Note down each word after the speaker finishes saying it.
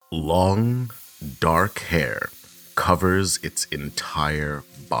Long, dark hair covers its entire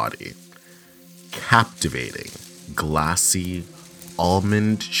body. Captivating, glassy,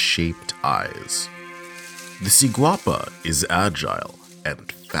 almond-shaped eyes. The ciguapa is agile and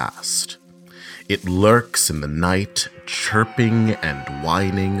fast. It lurks in the night, chirping and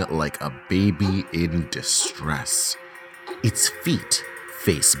whining like a baby in distress. Its feet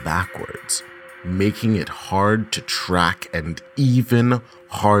face backwards, making it hard to track and even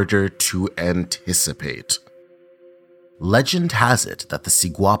harder to anticipate. Legend has it that the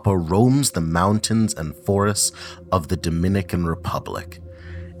ciguapa roams the mountains and forests of the Dominican Republic.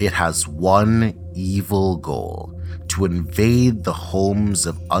 It has one evil goal: to invade the homes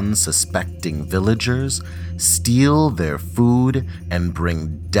of unsuspecting villagers, steal their food, and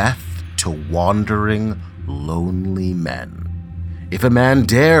bring death to wandering, lonely men. If a man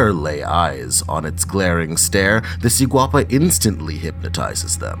dare lay eyes on its glaring stare, the ciguapa instantly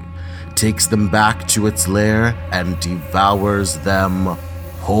hypnotizes them, takes them back to its lair, and devours them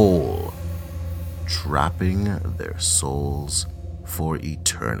whole, trapping their souls for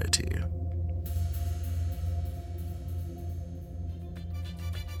eternity.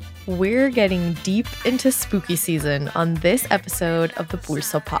 We're getting deep into spooky season on this episode of the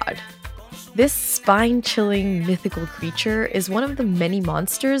Pulso Pod. This spine-chilling mythical creature is one of the many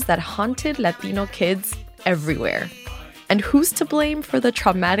monsters that haunted Latino kids everywhere. And who's to blame for the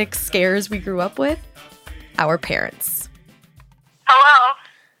traumatic scares we grew up with? Our parents. Hello.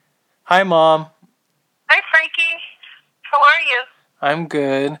 Hi, Mom. Hi, Frankie. How are you? I'm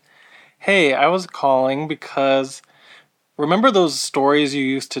good. Hey, I was calling because remember those stories you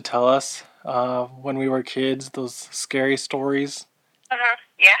used to tell us when we were kids, those scary stories?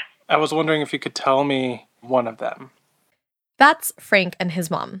 Yeah. I was wondering if you could tell me one of them. That's Frank and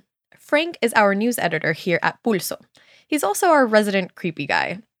his mom. Frank is our news editor here at Pulso. He's also our resident creepy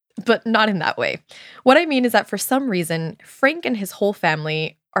guy, but not in that way. What I mean is that for some reason, Frank and his whole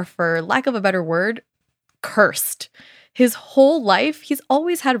family are, for lack of a better word, cursed. His whole life, he's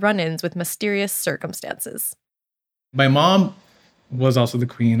always had run-ins with mysterious circumstances. My mom was also the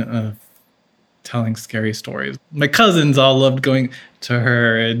queen of telling scary stories. My cousins all loved going to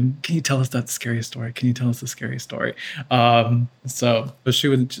her and, can you tell us that scary story? Can you tell us the scary story? But she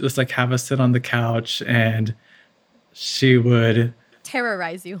would just have us sit on the couch and she would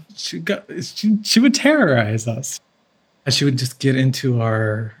terrorize you. She would terrorize us. And she would just get into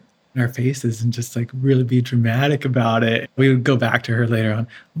our faces and just really be dramatic about it. We would go back to her later on,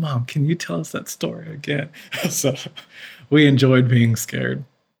 Mom, can you tell us that story again? So we enjoyed being scared.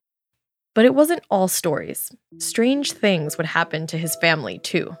 But it wasn't all stories. Strange things would happen to his family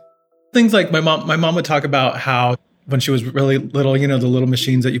too. Things like my mom would talk about how when she was really little, the little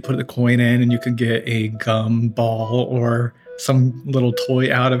machines that you put the coin in and you could get a gum ball or some little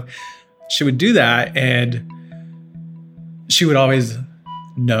toy out of. She would do that and she would always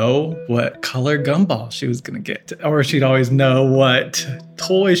know what color gumball she was going to get, or she'd always know what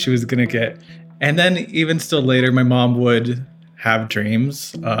toy she was going to get. And then even still later, my mom would have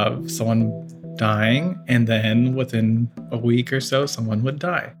dreams of someone dying, and then within a week or so, someone would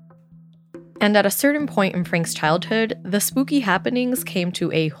die. And at a certain point in Frank's childhood, the spooky happenings came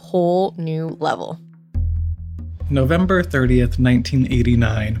to a whole new level. November 30th,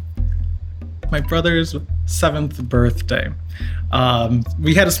 1989. My brother's 7th birthday.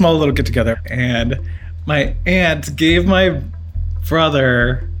 We had a small little get-together, and my aunt gave my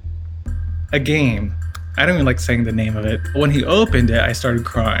brother a game. I don't even like saying the name of it. When he opened it, I started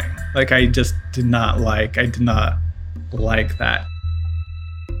crying. I did not like that.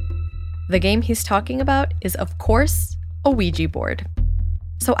 The game he's talking about is, of course, a Ouija board.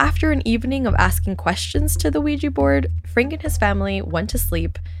 So after an evening of asking questions to the Ouija board, Frank and his family went to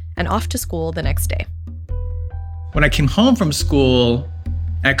sleep and off to school the next day. When I came home from school,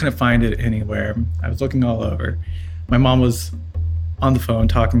 I couldn't find it anywhere. I was looking all over. My mom was on the phone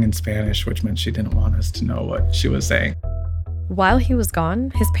talking in Spanish, which meant she didn't want us to know what she was saying. While he was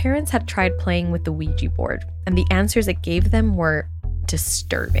gone, his parents had tried playing with the Ouija board, and the answers it gave them were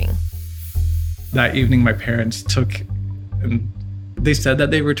disturbing. That evening, my parents and they said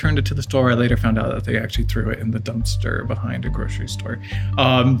that they returned it to the store. I later found out that they actually threw it in the dumpster behind a grocery store.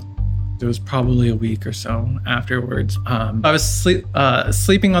 It was probably a week or so afterwards. I was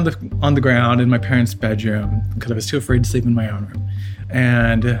sleeping on the ground in my parents' bedroom because I was too afraid to sleep in my own room.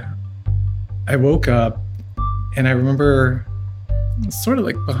 And I woke up and I remember sort of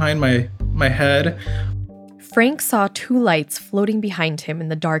behind my head. Frank saw two lights floating behind him in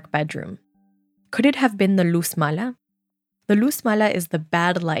the dark bedroom. Could it have been the luz mala? The luz mala is the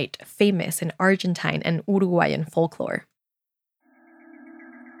bad light famous in Argentine and Uruguayan folklore.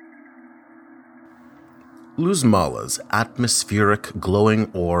 Luz Mala's atmospheric glowing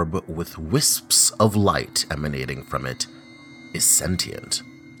orb with wisps of light emanating from it is sentient.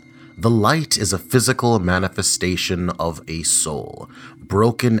 The light is a physical manifestation of a soul,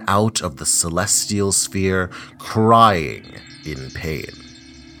 broken out of the celestial sphere, crying in pain.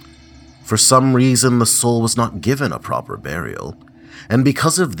 For some reason, the soul was not given a proper burial, and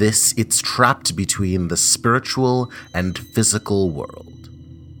because of this, it's trapped between the spiritual and physical world.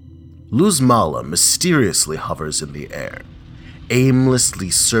 Luz Mala mysteriously hovers in the air, aimlessly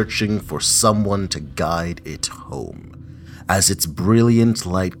searching for someone to guide it home, as its brilliant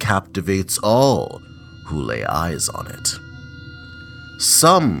light captivates all who lay eyes on it.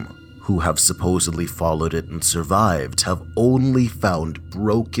 Some who have supposedly followed it and survived have only found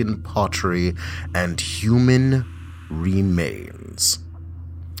broken pottery and human remains.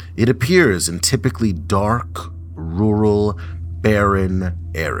 It appears in typically dark, rural, barren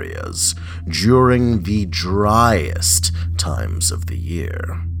areas during the driest times of the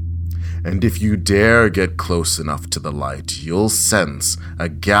year. And if you dare get close enough to the light, you'll sense a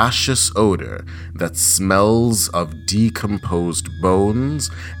gaseous odor that smells of decomposed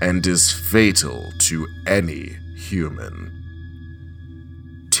bones and is fatal to any human.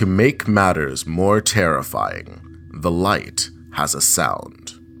 To make matters more terrifying, the light has a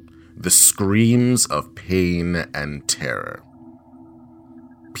sound. The screams of pain and terror.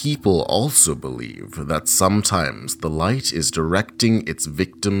 People also believe that sometimes the light is directing its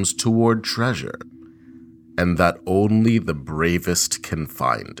victims toward treasure, and that only the bravest can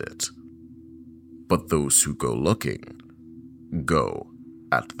find it. But those who go looking go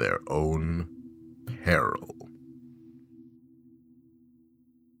at their own peril.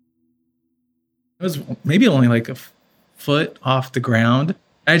 It was maybe only like a foot off the ground.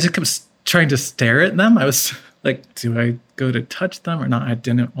 I just kept trying to stare at them. I was like, do I go to touch them or not? I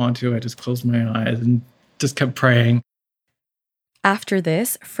didn't want to. I just closed my eyes and just kept praying. After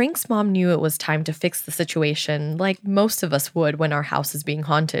this, Frank's mom knew it was time to fix the situation, like most of us would when our house is being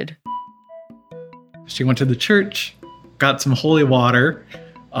haunted. She went to the church, got some holy water,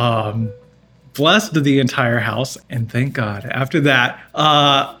 blessed the entire house, and thank God. After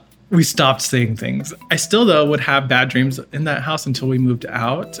that, we stopped seeing things. I still, though, would have bad dreams in that house until we moved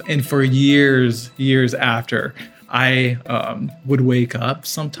out. And for years after, I would wake up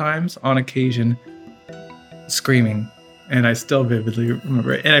sometimes on occasion screaming. And I still vividly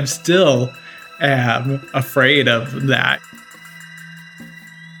remember it. And I still am afraid of that.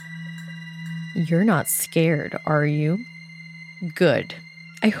 You're not scared, are you? Good.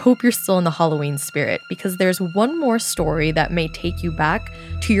 I hope you're still in the Halloween spirit, because there's one more story that may take you back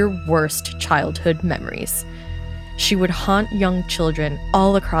to your worst childhood memories. She would haunt young children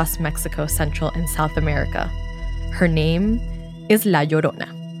all across Mexico, Central, and South America. Her name is La Llorona.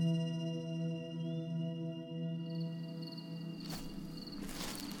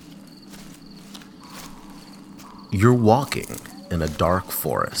 You're walking in a dark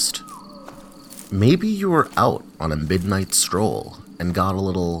forest. Maybe you were out on a midnight stroll and got a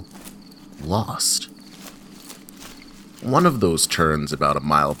little lost. One of those turns about a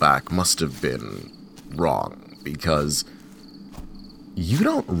mile back must have been wrong, because you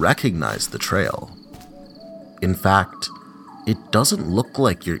don't recognize the trail. In fact, it doesn't look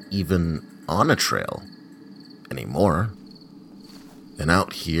like you're even on a trail anymore. And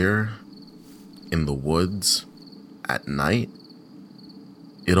out here, in the woods, at night,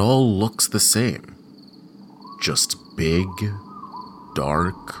 it all looks the same. Just big,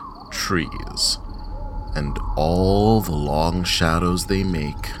 dark trees, and all the long shadows they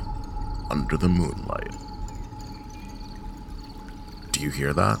make under the moonlight. Do you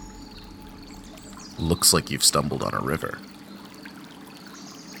hear that? Looks like you've stumbled on a river.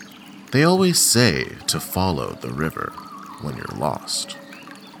 They always say to follow the river when you're lost,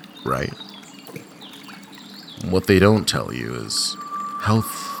 right? What they don't tell you is how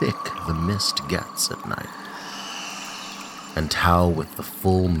thick the mist gets at night. And how, with the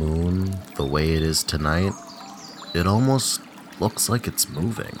full moon the way it is tonight, it almost looks like it's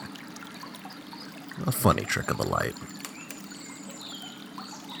moving. A funny trick of the light.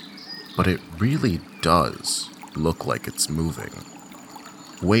 But it really does look like it's moving.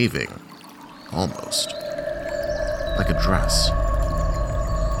 Waving, almost. Like a dress.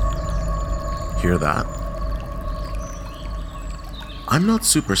 Hear that? I'm not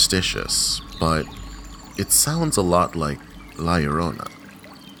superstitious, but it sounds a lot like La Llorona,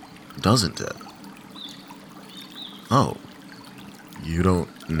 doesn't it? Oh, you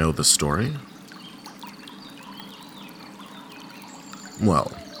don't know the story?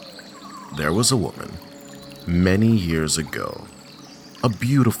 Well, there was a woman, many years ago, a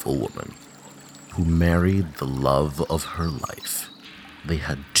beautiful woman, who married the love of her life. They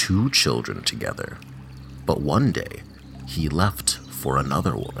had 2 children together, but one day he left for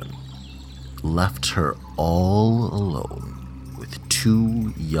another woman, left her all alone with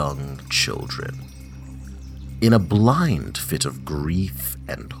 2 young children. In a blind fit of grief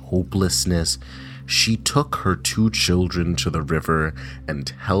and hopelessness, she took her 2 children to the river and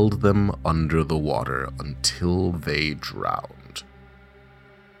held them under the water until they drowned.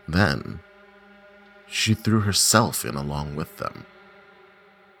 Then, she threw herself in along with them.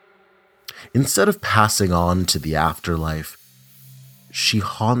 Instead of passing on to the afterlife, she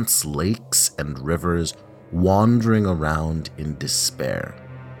haunts lakes and rivers, wandering around in despair.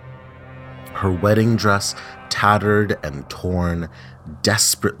 Her wedding dress tattered and torn,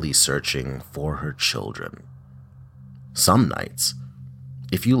 desperately searching for her children. Some nights,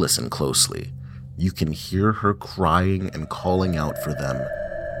 if you listen closely, you can hear her crying and calling out for them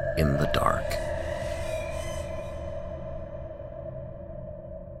in the dark.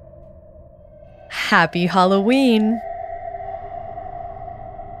 Happy Halloween!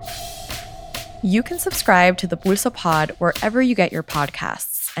 You can subscribe to the Pulso Pod wherever you get your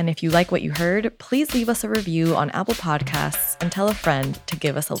podcasts. And if you like what you heard, please leave us a review on Apple Podcasts and tell a friend to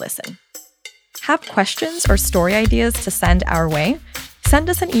give us a listen. Have questions or story ideas to send our way? Send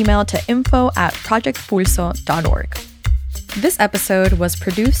us an email to info@projectpulso.org. This episode was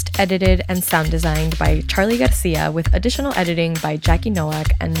produced, edited, and sound designed by Charlie Garcia with additional editing by Jackie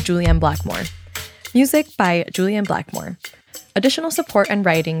Nowak and Julianne Blackmore. Music by Julianne Blackmore. Additional support and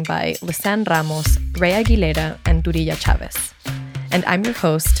writing by Lisanne Ramos, Ray Aguilera, and Durilla Chavez. And I'm your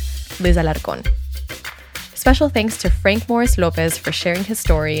host, Liz Alarcon. Special thanks to Frank Morris Lopez for sharing his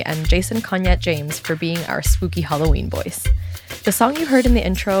story and Jason Conyat James for being our spooky Halloween voice. The song you heard in the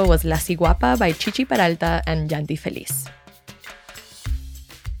intro was La Ciguapa by Chichi Peralta and Yandy Feliz.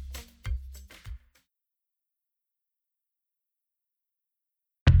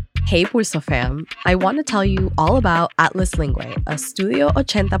 Hey Pulso fam, I want to tell you all about Atlas Lingüe, a Studio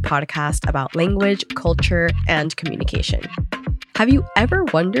 80 podcast about language, culture, and communication. Have you ever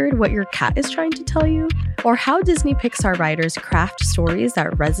wondered what your cat is trying to tell you? Or how Disney Pixar writers craft stories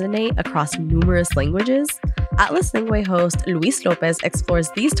that resonate across numerous languages? Atlas Lingüe host Luis Lopez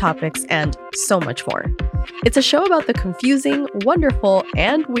explores these topics and so much more. It's a show about the confusing, wonderful,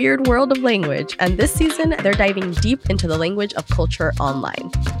 and weird world of language, and this season they're diving deep into the language of culture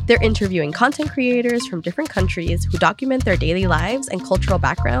online. They're interviewing content creators from different countries who document their daily lives and cultural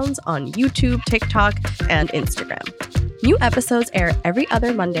backgrounds on YouTube, TikTok, and Instagram. New episodes air every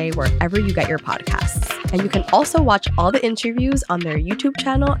other Monday wherever you get your podcasts. And you can also watch all the interviews on their YouTube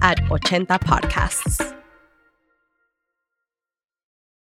channel at 80 Podcasts.